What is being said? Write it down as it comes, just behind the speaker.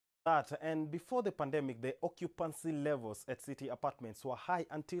That and before the pandemic, the occupancy levels at city apartments were high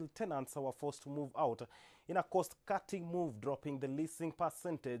until tenants were forced to move out in a cost-cutting move, dropping the leasing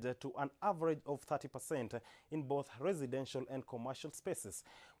percentage to an average of 30% in both residential and commercial spaces.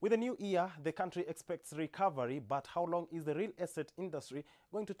 With the new year, the country expects recovery, but how long is the real estate industry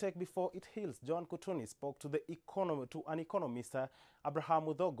going to take before it heals? John Kutuni spoke to an economist, Abraham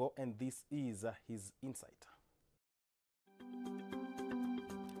Udhogo, and this is his insight.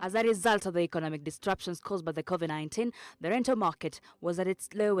 As a result of the economic disruptions caused by the COVID-19, the rental market was at its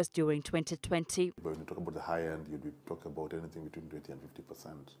lowest during 2020. When you talk about the high end, you'd be talking about anything between 20 and 50%.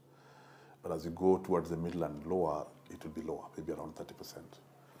 But as you go towards the middle and lower, it will be lower, maybe around 30%.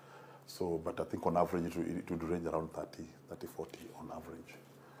 So, but I think on average, it would range around 30, 40 on average.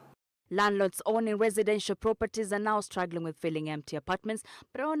 Landlords owning residential properties are now struggling with filling empty apartments,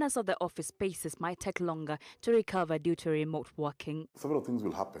 but owners of the office spaces might take longer to recover due to remote working. Several things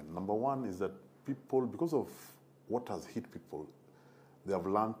will happen. Number one is that people, because of what has hit people, they have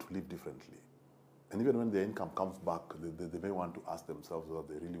learned to live differently. And even when their income comes back, they may want to ask themselves whether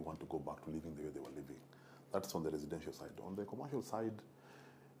they really want to go back to living the way they were living. That's on the residential side. On the commercial side,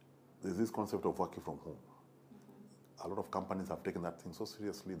 there's this concept of working from home. A lot of companies have taken that thing so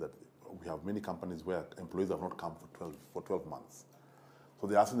seriously that we have many companies where employees have not come for 12 months. So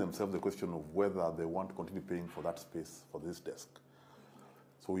they're asking themselves the question of whether they want to continue paying for that space, for this desk.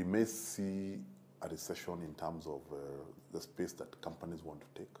 So we may see a recession in terms of the space that companies want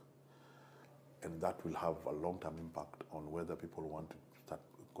to take. And that will have a long-term impact on whether people want to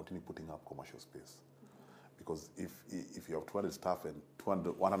continue putting up commercial space. Because if you have 200 staff and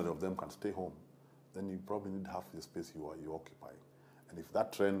 100 of them can stay home, then you probably need half the space you occupy. And if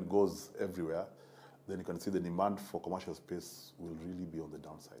that trend goes everywhere, then you can see the demand for commercial space will really be on the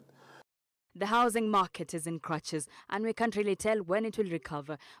downside. The housing market is in crutches, and we can't really tell when it will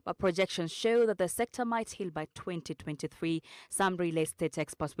recover, but projections show that the sector might heal by 2023. Some real estate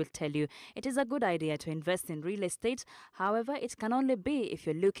experts will tell you it is a good idea to invest in real estate. However, it can only be if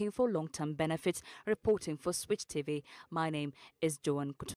you're looking for long-term benefits. Reporting for Switch TV, my name is Joan Kutu.